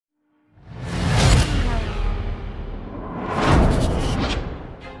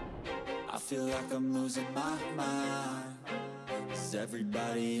like I'm losing my mind. Is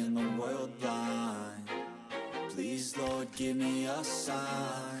everybody in the world blind? Please, Lord, give me a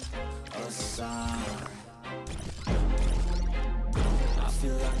sign, a sign. I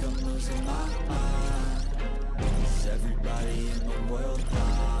feel like I'm losing my mind. Is everybody in the world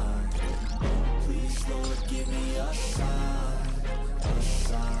blind? Please, Lord, give me a sign, a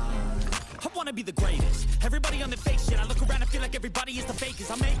sign. I wanna be the greatest. Everybody on the fake shit. I look around and feel like everybody is the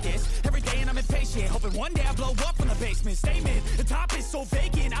fakest. I make this every day and I'm impatient, hoping one day I blow up from the basement. Statement, the top is so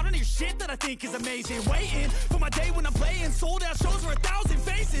vacant. I don't hear shit that I think is amazing. Waiting for my day when I'm playing sold out shows for 1,000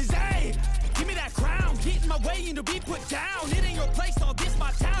 faces. Hey, give me that crown, get in my way and to be put down. It ain't your place, I'll diss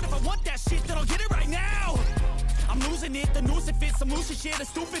my town. If I want that shit, then I'll get it right now. I'm losing it, the noose it fits. Some losing shit, a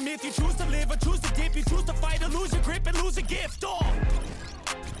stupid myth. You choose to live or choose to dip. You choose to fight or lose your grip and lose a gift. Oh,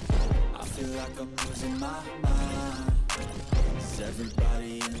 I feel like I'm losing my mind. Is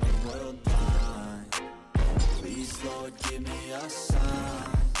everybody in the world blind? Please, Lord, give me a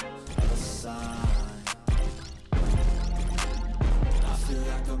sign, a sign. I feel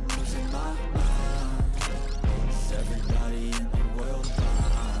like I'm losing my mind. Is everybody in the world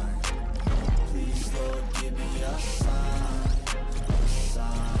blind? Please, Lord, give me a sign, a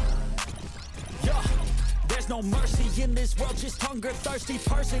sign. yeah. There's no mercy in this world, just hunger-thirsty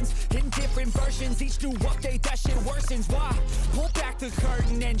persons in different versions. Each new update, that shit worsens. Why? Pull back the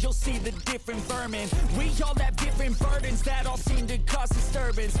curtain and you'll see the different vermin. We all have different burdens that all seem to cause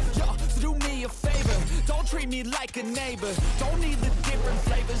disturbance. Yo, so do me a favor, don't treat me like a neighbor. Don't need the different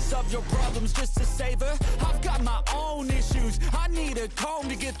flavors of your problems just to savor. I've got my own issues, I need a comb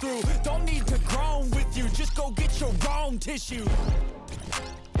to get through. Don't need to groan with you, just go get your own tissue.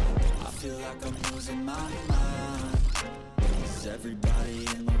 I feel like I'm losing my mind. Is everybody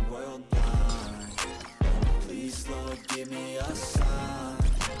in the world blind? Please, Lord, give me a sign,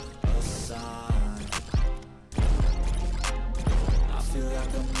 a sign. I feel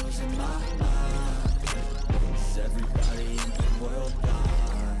like I'm losing my mind. Is everybody in the world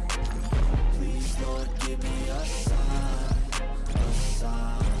blind? Please, Lord, give me a sign, a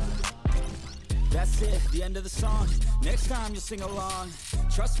sign. That's it, the end of the song. Next time you'll sing along.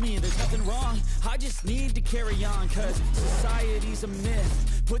 Trust me, there's nothing wrong. I just need to carry on, cause society's a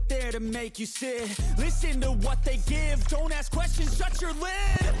myth put there to make you sit. Listen to what they give. Don't ask questions, shut your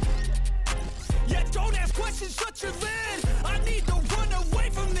lid. Yeah, don't ask questions, shut your lid. I need to run away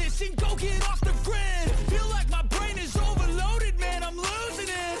from this and go get off the grid. Feel like my brain is overloaded, man, I'm losing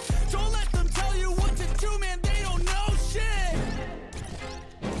it. Don't let them tell you what to do, man, they don't know shit.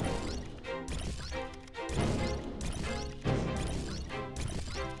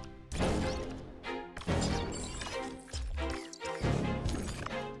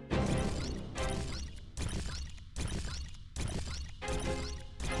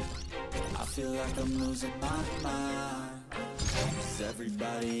 I feel like I'm losing my mind. Is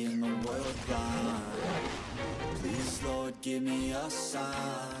everybody in the world blind? Please, Lord, give me a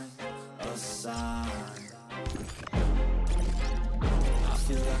sign, a sign. I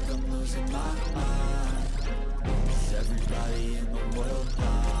feel like I'm losing my mind. Is everybody in the world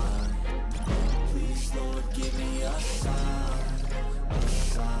blind? Please, Lord, give me a sign, a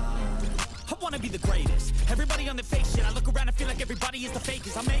sign. I wanna be the greatest. Everybody on the fake shit. I look around and feel like everybody is the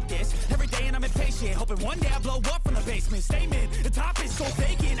fakest. I make this every day and I'm impatient, hoping one day I blow up from the basement. Statement, the top is so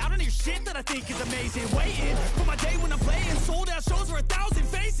vacant. I don't hear shit that I think is amazing. Waiting for my day when I'm playing sold out shows for 1,000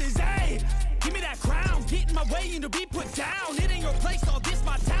 faces. Hey, give me that crown, get in my way and to be put down. It ain't your place, I'll diss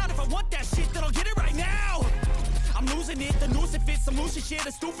my town. If I want that shit, then I'll get it right now. I'm losing it, the noose it fits. Some losing shit,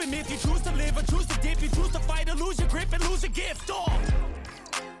 a stupid myth. You choose to live or choose to dip. You choose to fight or lose your grip and lose a gift. Oh,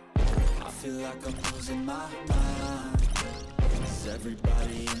 I feel like I'm losing my mind. Is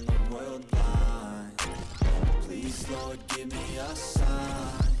everybody in the world blind? Please, Lord, give me a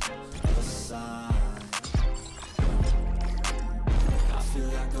sign, a sign. I feel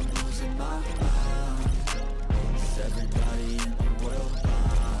like I'm losing my mind. Is everybody in the world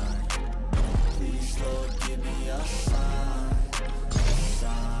blind? Please, Lord, give me a sign, a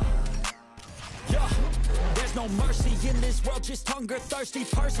sign. yeah. There's no mercy in this world, just hunger-thirsty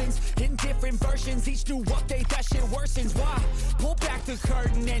persons in different versions. Each new update, that shit worsens. Why? Pull back the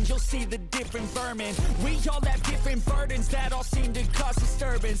curtain and you'll see the different vermin. We all have different burdens that all seem to cause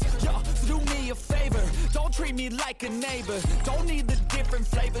disturbance. Yo, so do me a favor, don't treat me like a neighbor. Don't need the different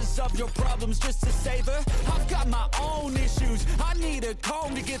flavors of your problems just to savor. I've got my own issues, I need a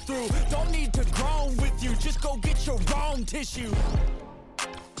comb to get through. Don't need to groan with you, just go get your own tissue.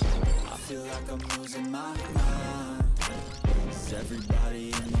 I feel like I'm losing my mind. Is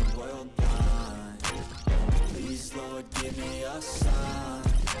everybody in the world blind? Please, Lord, give me a sign,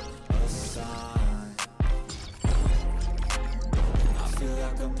 a sign. sign. I feel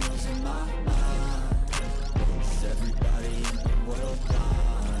like I'm losing my mind. Is everybody in the world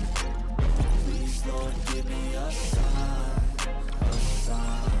blind? Please, Lord, give me a sign, a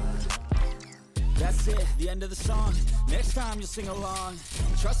sign. That's it, the end of the song. Next time you'll sing along.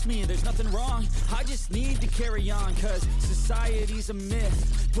 Trust me, there's nothing wrong. I just need to carry on, cause society's a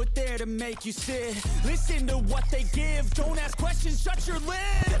myth put there to make you sit. Listen to what they give. Don't ask questions, shut your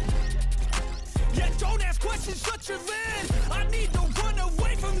lid. Yeah, don't ask questions, shut your lid. I need to run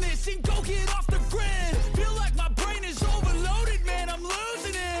away from this and go get off the grid. Feel like my brain is overloaded, man, I'm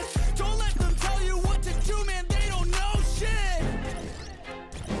losing it. Don't let them tell you what to do, man, they don't know shit.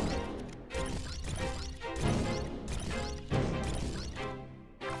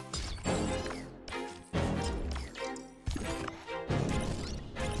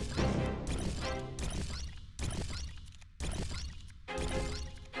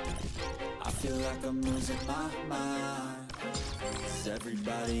 I feel like I'm losing my mind. Is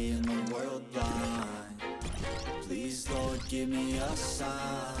everybody in the world blind? Please, Lord, give me a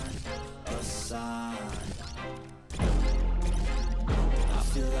sign, a sign. I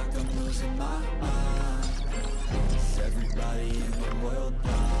feel like I'm losing my mind. Is everybody in the world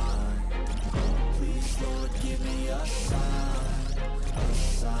blind? Please, Lord, give me a sign, a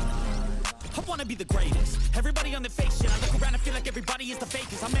sign. I wanna be the greatest. Everybody on the fake shit. I look around and feel like everybody is the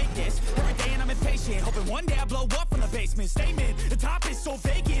fakest. I make this every day and I'm impatient, hoping one day I blow up from the basement. Statement, the top is so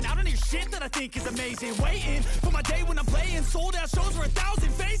vacant. I don't hear shit that I think is amazing. Waiting for my day when I'm playing sold out shows for 1,000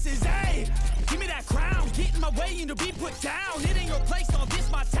 faces. Hey, give me that crown, get in my way and to be put down. It ain't your place, I'll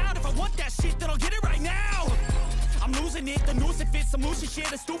diss my town. If I want that shit, then I'll get it right now. I'm losing it, the noose it fits, I'm losing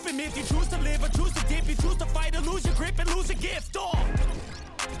shit. A stupid myth, you choose to live or choose to dip. You choose to fight or lose your grip and lose a gift. Oh,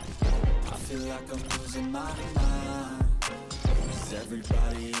 I feel like I'm losing my mind. Is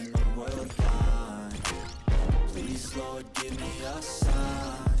everybody in the world blind? Please, Lord, give me a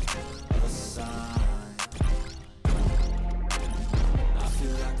sign, a sign. I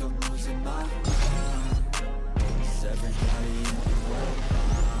feel like I'm losing my mind. Is everybody in the world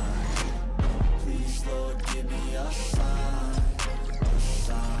blind? Please, Lord, give me a sign, a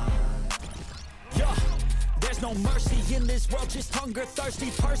sign. yeah. There's no mercy in this world, just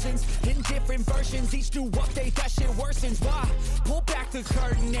hunger-thirsty persons in different versions. Each new update, that shit worsens. Why? Pull back the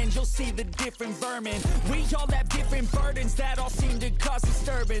curtain and you'll see the different vermin. We all have different burdens that all seem to cause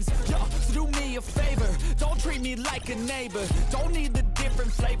disturbance. Yo, so do me a favor, don't treat me like a neighbor. Don't need the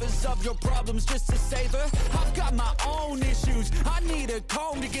different flavors of your problems just to savor. I've got my own issues, I need a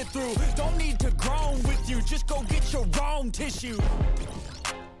comb to get through. Don't need to groan with you, just go get your own tissue.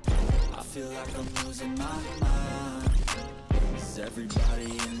 I feel like I'm losing my mind. Is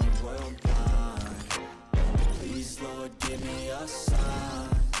everybody in the world blind? Please, Lord, give me a sign,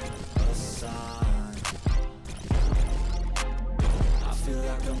 a sign. I feel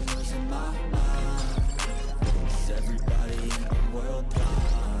like I'm losing my mind. Is everybody in the world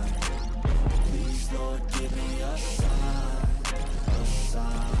blind? Please, Lord, give me a sign, a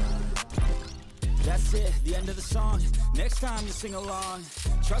sign. That's it, the end of the song. Next time you sing along.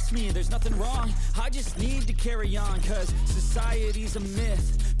 Trust me, there's nothing wrong. I just need to carry on, cause society's a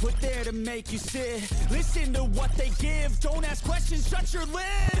myth put there to make you sit. Listen to what they give. Don't ask questions, shut your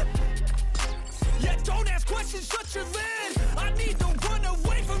lid. Yeah, don't ask questions, shut your lid. I need to run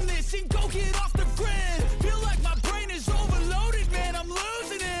away from this and go get off the grid. Feel like my brain is overloaded, man, I'm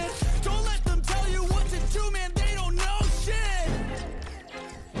losing it. Don't let them tell you what to do, man, they don't know shit.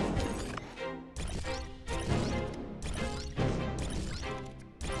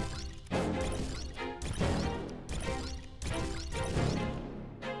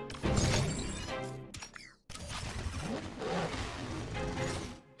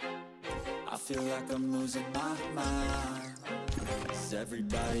 I feel like I'm losing my mind. Is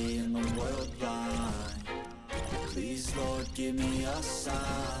everybody in the world blind? Please, Lord, give me a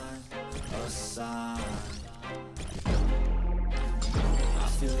sign, a sign. I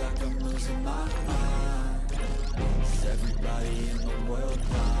feel like I'm losing my mind. Is everybody in the world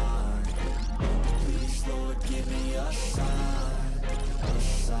blind? Please, Lord, give me a sign, a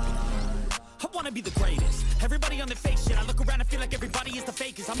sign. I wanna be the greatest. Everybody on the fake shit. I look around and feel like everybody is the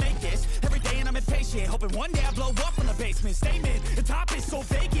fakest. I make this every day and I'm impatient, hoping one day I blow up from the basement. Statement, the top is so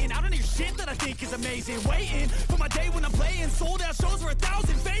vacant. I don't hear shit that I think is amazing. Waiting for my day when I'm playing sold out shows for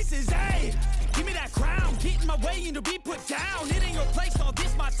 1,000 faces. Hey, give me that crown, get in my way and to be put down. It ain't your place, I'll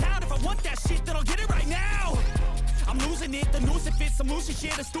diss my town. If I want that shit, then I'll get it right now. I'm losing it, the noose it fits, I'm losing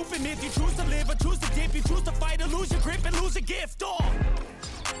shit. A stupid myth, you choose to live or choose to dip. You choose to fight or lose your grip and lose a gift. Oh,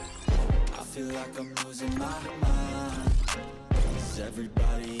 I feel like I'm losing my mind. Is Is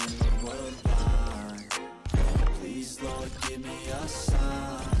everybody in the world blind? Please, Lord, give me a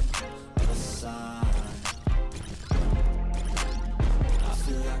sign, a sign. I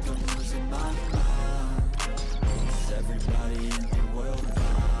feel like I'm losing my mind. Is everybody in the world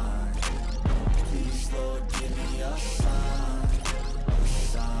blind? Please, Lord, give me a sign, a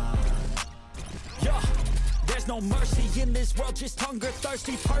sign. Yeah. There's no mercy in this world, just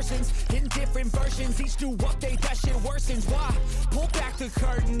hunger-thirsty persons in different versions. Each new update, that shit worsens. Why? Pull back the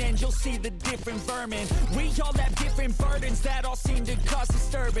curtain and you'll see the different vermin. We all have different burdens that all seem to cause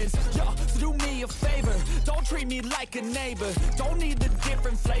disturbance. Yo, do me a favor, don't treat me like a neighbor. Don't need the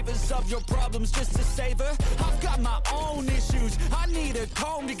different flavors of your problems just to savor. I've got my own issues, I need a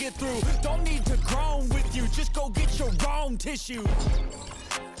comb to get through. Don't need to groan with you, just go get your own tissue.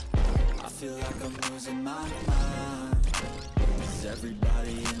 I feel like I'm losing my mind. Is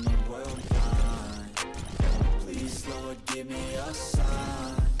everybody in the world blind? Please, Lord, give me a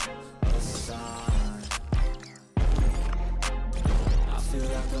sign, a sign. I feel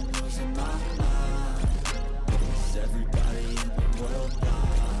like I'm losing my mind. Is everybody in the world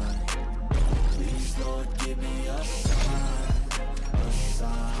blind? Please, Lord, give me a sign, a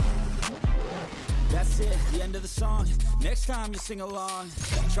sign. That's it, the end of the song. Next time you sing along,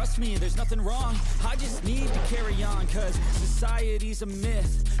 trust me, there's nothing wrong. I just need to carry on, cause society's a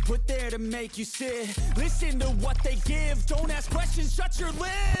myth put there to make you sit. Listen to what they give, don't ask questions, shut your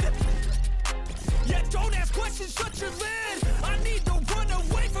lid. Yeah, don't ask questions, shut your lid. I need to run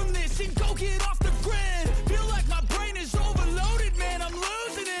away from this and go get off the grid. Feel like my brain is overloaded, man, I'm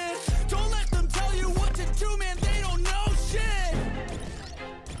losing it. Don't let them tell you what to do, man, they don't know shit.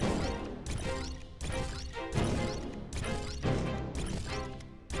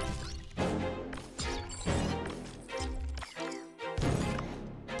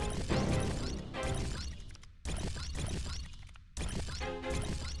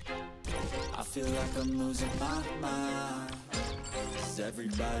 I feel like I'm losing my mind. Is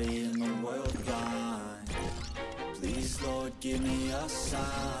everybody in the world blind? Please, Lord, give me a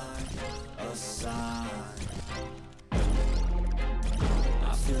sign, a sign.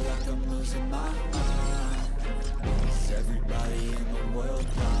 I feel like I'm losing my mind. Is everybody in the world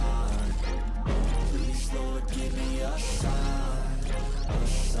blind? Please, Lord, give me a sign, a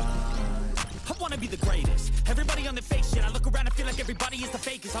sign. I wanna be the greatest. Everybody on the fake shit. I look around and feel like everybody is the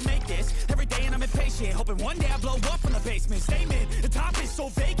fakest. I make this every day and I'm impatient, hoping one day I blow up from the basement. Statement, the top is so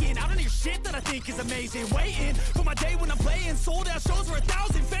vacant. I don't hear shit that I think is amazing. Waiting for my day when I'm playing sold out shows for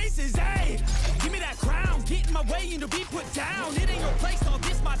 1,000 faces. Hey, give me that crown, get in my way and to be put down. It ain't your place, no,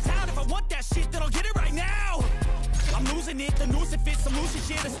 this my town. If I want that shit, then I'll get it right now. I'm losing it, the noose it fits. I'm losing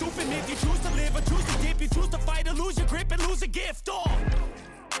shit, a stupid myth. You choose to live or choose to dip. You choose to fight or lose your grip and lose a gift. Oh,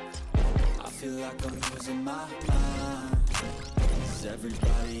 I feel like I'm losing my mind. Is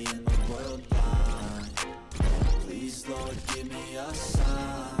everybody in the world blind? Please, Lord, give me a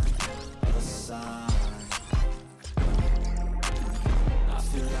sign, a sign. I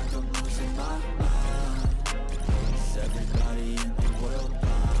feel like I'm losing my mind. Is everybody in the world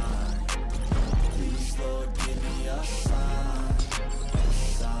blind? Please, Lord, give me a sign, a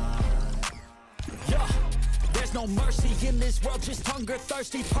sign. yeah. There's no mercy in this world, just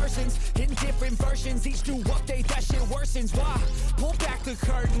hunger-thirsty persons in different versions. Each new update, that shit worsens. Why? Pull back the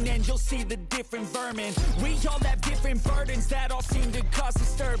curtain and you'll see the different vermin. We all have different burdens that all seem to cause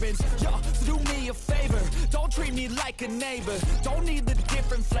disturbance. Yo, do me a favor, don't treat me like a neighbor. Don't need the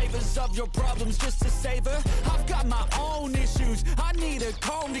different flavors of your problems just to savor. I've got my own issues, I need a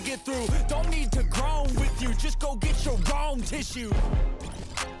comb to get through. Don't need to groan with you, just go get your own tissue.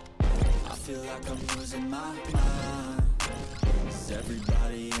 I feel like I'm losing my mind. Is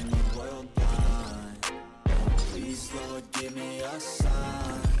everybody in the world blind? Please, Lord, give me a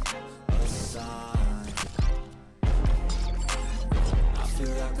sign, a sign. I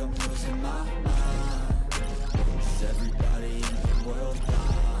feel like I'm losing my mind. Is everybody in the world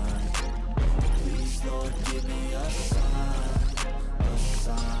blind? Please, Lord, give me a sign, a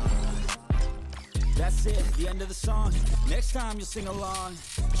sign. That's it, the end of the song. Next time you'll sing along,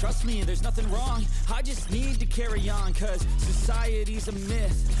 trust me, there's nothing wrong. I just need to carry on, cause society's a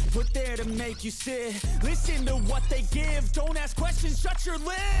myth put there to make you sit. Listen to what they give, don't ask questions, shut your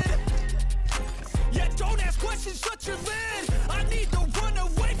lid. Yeah, don't ask questions, shut your lid. I need to run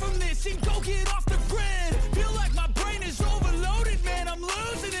away from this and go get off the grid. Feel like my brain is overloaded, man, I'm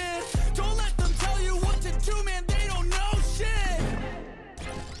losing it. Don't let them tell you what to do, man, they don't know shit.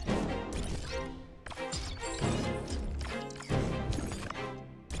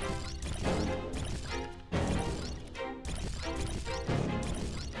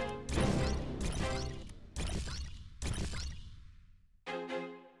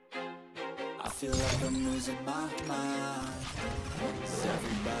 feel like I'm losing my mind. Is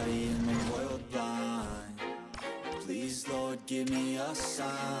everybody in the world blind? Please, Lord, give me a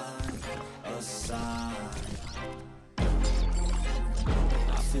sign, a sign.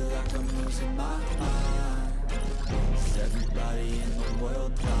 I feel like I'm losing my mind. Is everybody in the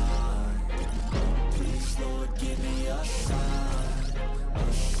world blind? Please, Lord, give me a sign,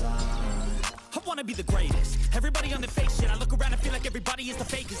 a sign. I wanna be the greatest. Everybody on the fake shit. I look around and feel like everybody is the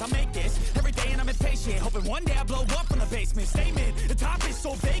fakest. I make this every day and I'm impatient, hoping one day I blow up from the basement. Statement, the top is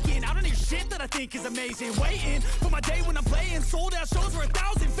so vacant. I don't hear shit that I think is amazing. Waiting for my day when I'm playing sold out shows for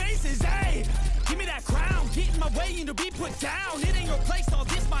 1,000 faces. Hey, give me that crown, get in my way and to be put down. It ain't your place, no,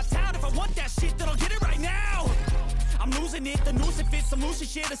 this my town. If I want that shit, then I'll get it right now. I'm losing it, the noose it fits, some losing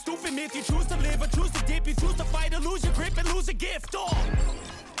shit, a stupid myth. You choose to live or choose to dip, you choose to fight or lose your grip and lose a gift. Oh,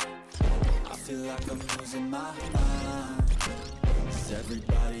 I feel like I'm losing my mind. Is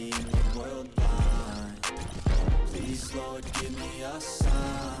everybody in the world blind? Please, Lord, give me a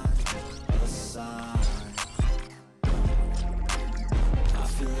sign, a sign. I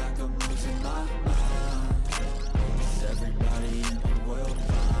feel like I'm losing my mind. Is everybody in the world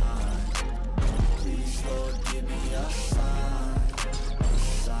blind? Please, Lord, give me a sign, a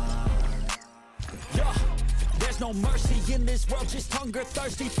sign. yeah. There's no mercy in this world, just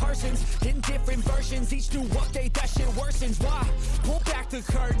hunger-thirsty persons in different versions. Each new update, that shit worsens. Why? Pull back the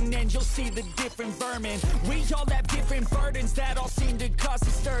curtain and you'll see the different vermin. We all have different burdens that all seem to cause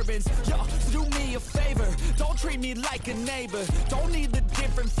disturbance. Yo, do me a favor, don't treat me like a neighbor. Don't need the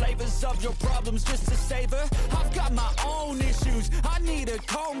different flavors of your problems just to savor. I've got my own issues, I need a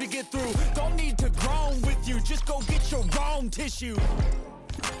comb to get through. Don't need to groan with you, just go get your own tissue.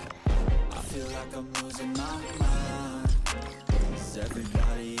 I feel like I'm losing my mind. Is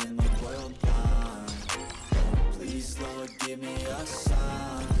everybody in the world blind? Please, Lord, give me a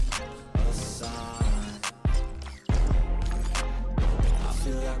sign, a sign. I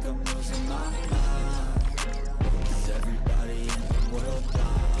feel like I'm losing my mind. Is everybody in the world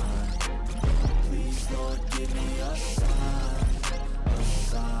blind? Please, Lord, give me a sign, a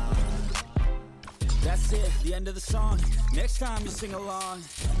sign. That's it, the end of the song. Next time you'll sing along.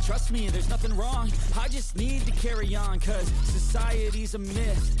 Trust me, there's nothing wrong. I just need to carry on, cause society's a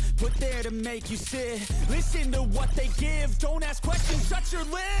myth put there to make you sit. Listen to what they give. Don't ask questions, shut your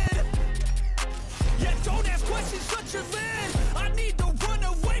lid. Yeah, don't ask questions, shut your lid. I need to run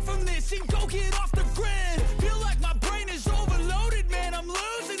away from this and go get off the grid. Feel like my brain is overloaded, man, I'm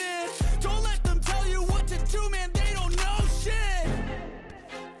losing it. Don't let them tell you what to do, man, they don't know shit.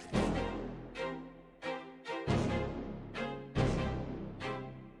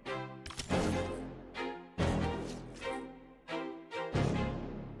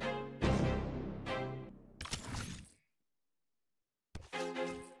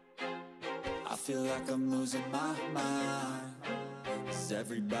 I feel like I'm losing my mind. Is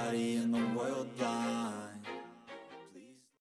everybody in the world blind?